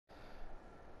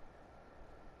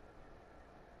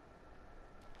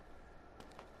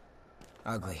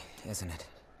Ugly, isn't it?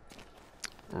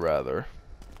 Rather.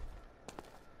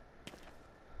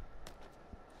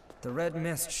 The red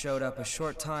mist showed up a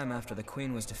short time after the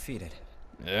Queen was defeated.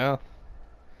 Yeah.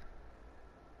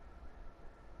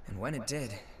 And when it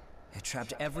did, it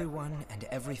trapped everyone and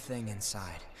everything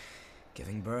inside,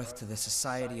 giving birth to the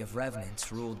Society of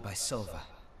Revenants ruled by Silva.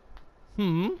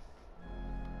 The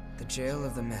Jail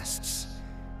of the Mists.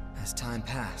 As time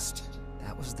passed,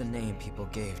 that was the name people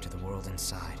gave to the world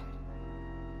inside.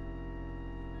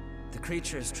 The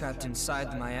creatures trapped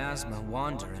inside the miasma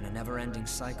wander in a never-ending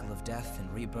cycle of death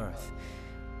and rebirth,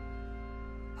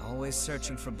 always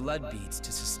searching for blood beads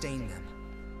to sustain them.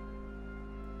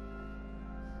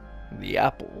 The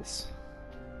apples.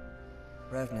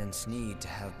 Revenants need to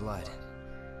have blood.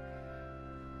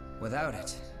 Without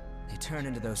it, they turn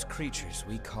into those creatures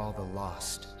we call the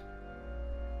Lost.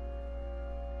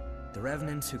 The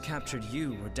Revenants who captured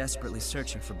you were desperately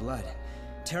searching for blood,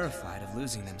 terrified of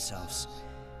losing themselves.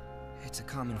 It's a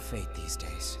common fate these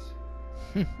days.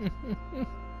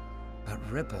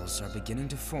 But ripples are beginning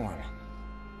to form.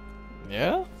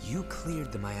 Yeah? You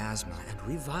cleared the miasma and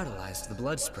revitalized the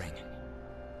blood spring.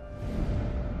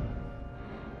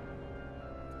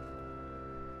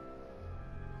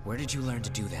 Where did you learn to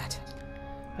do that?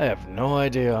 I have no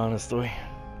idea, honestly.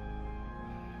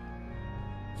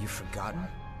 You've forgotten?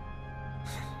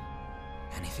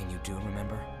 Anything you do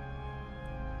remember?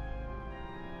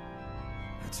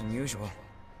 That's unusual,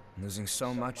 losing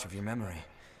so much of your memory.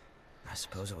 I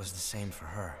suppose it was the same for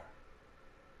her.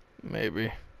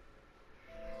 Maybe.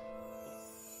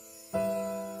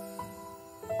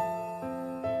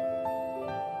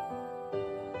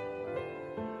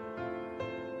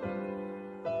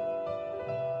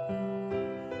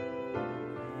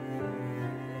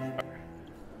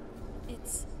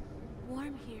 It's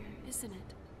warm here, isn't it?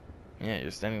 Yeah,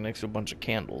 you're standing next to a bunch of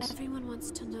candles. Everyone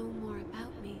wants to know more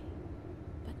about me,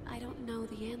 but I don't know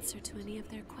the answer to any of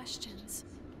their questions.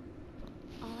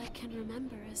 All I can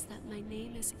remember is that my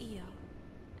name is Io,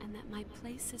 and that my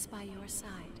place is by your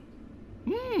side.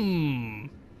 The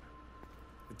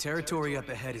territory up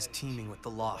ahead is teeming with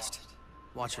the Lost.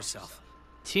 Watch yourself.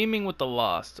 Teeming with the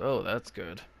Lost. Oh, that's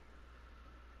good.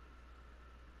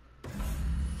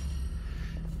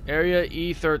 Area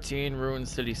E13, Ruined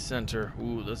City Center.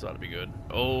 Ooh, this ought to be good.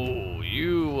 Oh,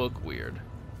 you look weird.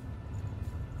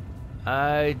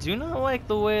 I do not like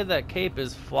the way that cape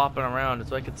is flopping around.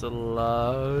 It's like it's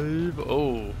alive.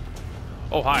 Oh.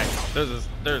 Oh, hi.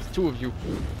 There's two of you.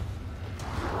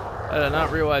 I did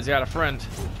not realize you had a friend.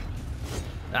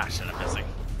 Ah, shit, I'm missing.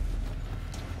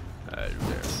 Alright,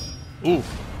 there. Ooh.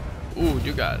 Ooh,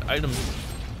 you got items.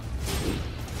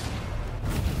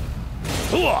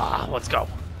 Ooh, let's go.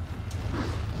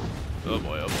 Oh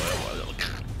boy, oh boy, oh boy.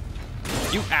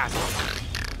 You asshole.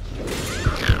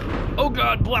 Oh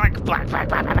god, black.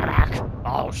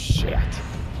 Oh shit.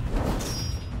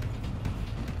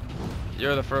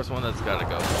 You're the first one that's gotta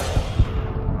go.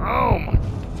 Oh my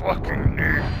fucking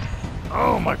knee.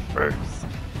 Oh my face.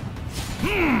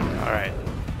 Alright.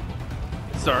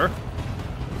 Sir.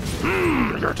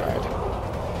 You're dead.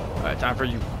 Alright, time for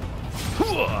you.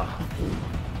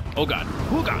 Oh god.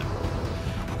 Oh god.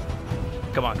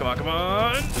 Come on, come on, come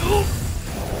on. Ooh.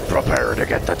 Prepare to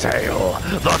get the tail.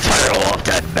 The tail of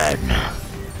dead men.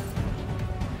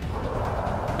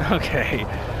 Okay.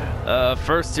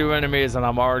 First two enemies and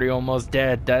I'm already almost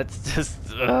dead. That's just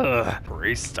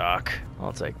restock.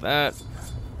 I'll take that.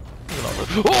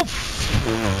 Oh!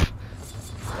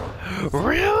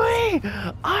 Really?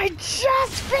 I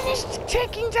just finished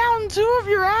taking down two of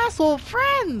your asshole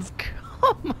friends.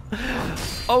 Come on.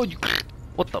 Oh, you.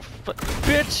 What the fuck,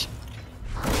 bitch?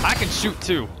 I can shoot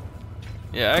too.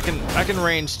 Yeah, I can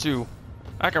range too.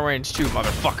 I can range too,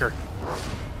 motherfucker.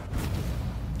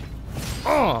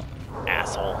 Oh,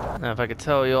 asshole. Now, if I could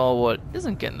tell y'all what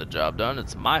isn't getting the job done,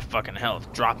 it's my fucking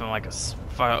health dropping like a.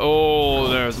 Oh,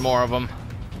 there's more of them.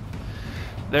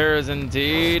 There's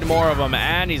indeed more of them,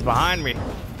 and he's behind me.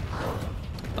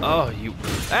 Oh, you.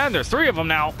 And there's three of them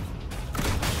now.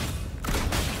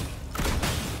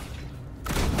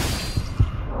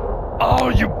 Oh,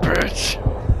 you bitch.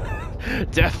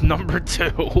 Death number 2.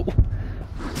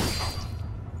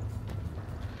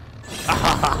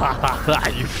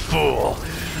 You fool.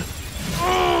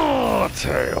 Oh,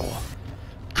 tail.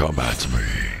 Come at me.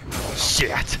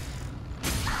 Shit.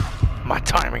 My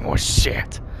timing was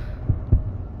shit.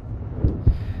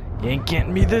 You ain't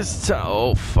getting me this time.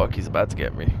 Oh, fuck, he's about to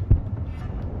get me.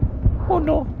 Oh,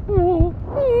 no.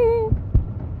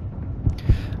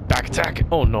 Back attack.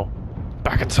 Oh, no.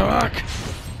 Back attack.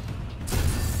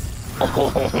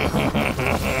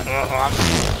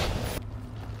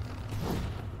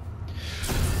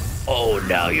 Oh,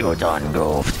 now you're done,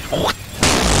 goofed.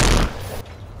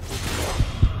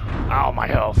 Ow, my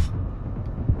health.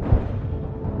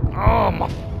 Oh, my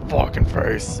fucking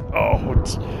face. Oh,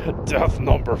 death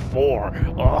number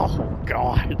 4. Oh,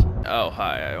 God. Oh,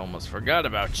 hi, I almost forgot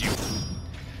about you.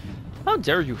 How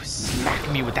dare you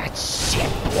smack me with that shit,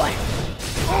 boy.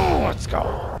 Oh, let's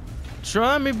go.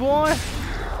 Try me, boy.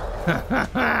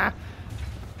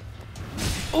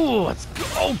 Oh, let's go.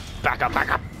 Oh, back up, back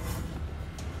up.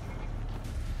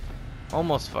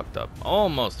 Almost fucked up.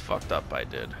 Almost fucked up, I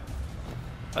did.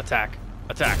 Attack.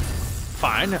 Attack.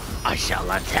 Fine. I shall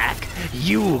attack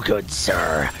you, good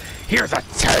sir. Here's a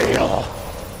tail.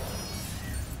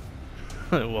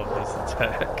 I love this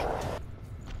attack.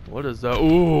 What is that?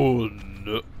 Ooh,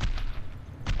 no.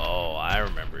 Oh, I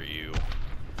remember you.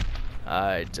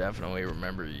 I definitely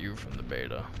remember you from the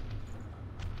beta.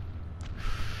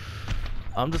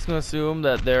 I'm just gonna assume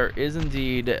that there is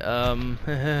indeed, yeah, I'm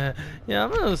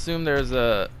gonna assume there's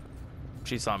a...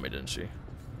 She saw me, didn't she?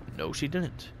 No, she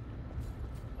didn't.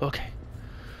 Okay.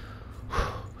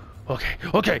 Okay,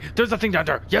 okay, there's a thing down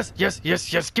there. Yes, yes,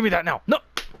 yes, yes, give me that now. No!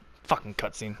 Fucking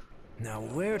cutscene. Now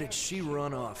where did she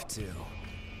run off to?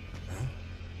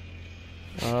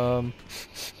 Huh?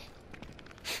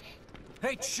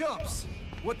 Hey, chumps!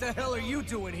 What the hell are you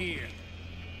doing here?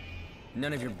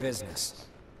 None of your business.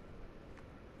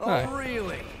 Oh, Hi.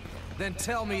 really? Then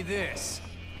tell me this.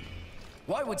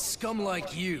 Why would scum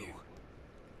like you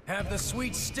have the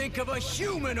sweet stink of a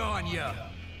human on ya?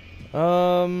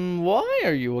 Why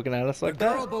are you looking at us like The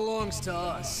girl that? belongs to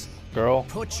us. Girl.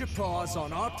 Put your paws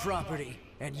on our property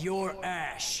and your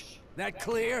ash. That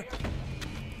clear?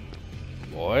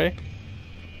 Boy.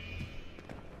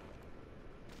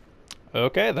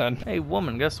 Okay then. Hey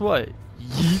woman, guess what?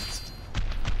 Yeet.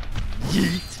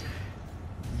 Yeet.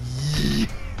 Yeet.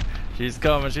 She's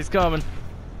coming, she's coming.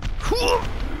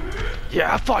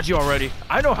 Yeah, I fought you already.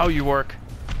 I know how you work.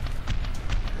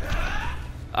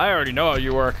 I already know how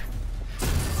you work.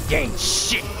 You ain't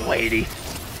shit, lady.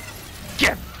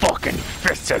 Get fucking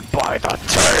fisted by the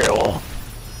tail.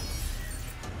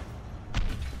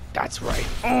 That's right.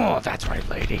 Oh, that's right,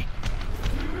 lady.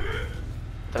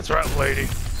 That's right, lady.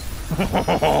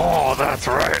 Oh, that's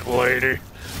right, lady.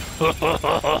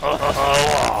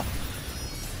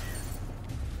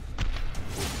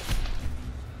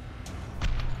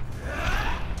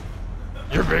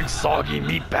 Your big soggy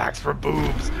meat bags for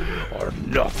boobs are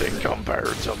nothing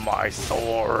compared to my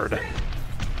sword.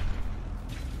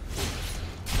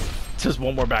 Just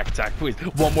one more back attack, please.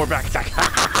 One more back attack.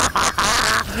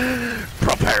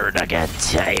 Prepare to get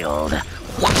tailed.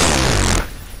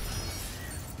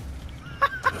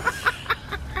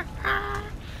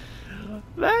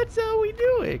 That's how we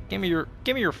do it. Give me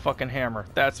your fucking hammer.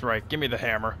 That's right. Give me the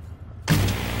hammer.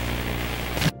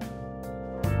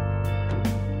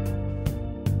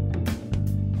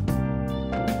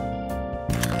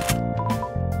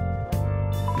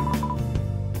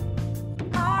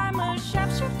 I'm a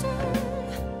sharpshooter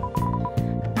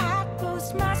at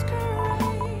Ghost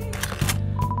Masquerade,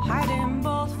 hiding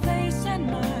both face and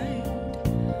mind,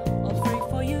 all free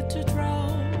for you to draw.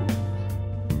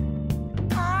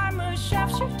 I'm a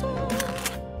sharpshooter.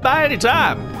 By any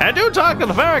time, and do talk to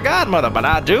the fairy godmother, but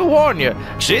I do warn you,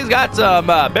 she's got some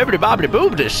bibbidi bobbidi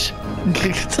boobdish.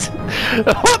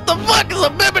 What the fuck is a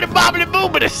bibbidi bobbidi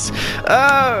boobdish?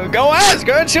 Go ask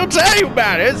her and she'll tell you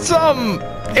about it.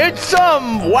 It's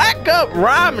some whack up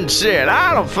rhyming shit.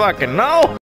 I don't fucking know.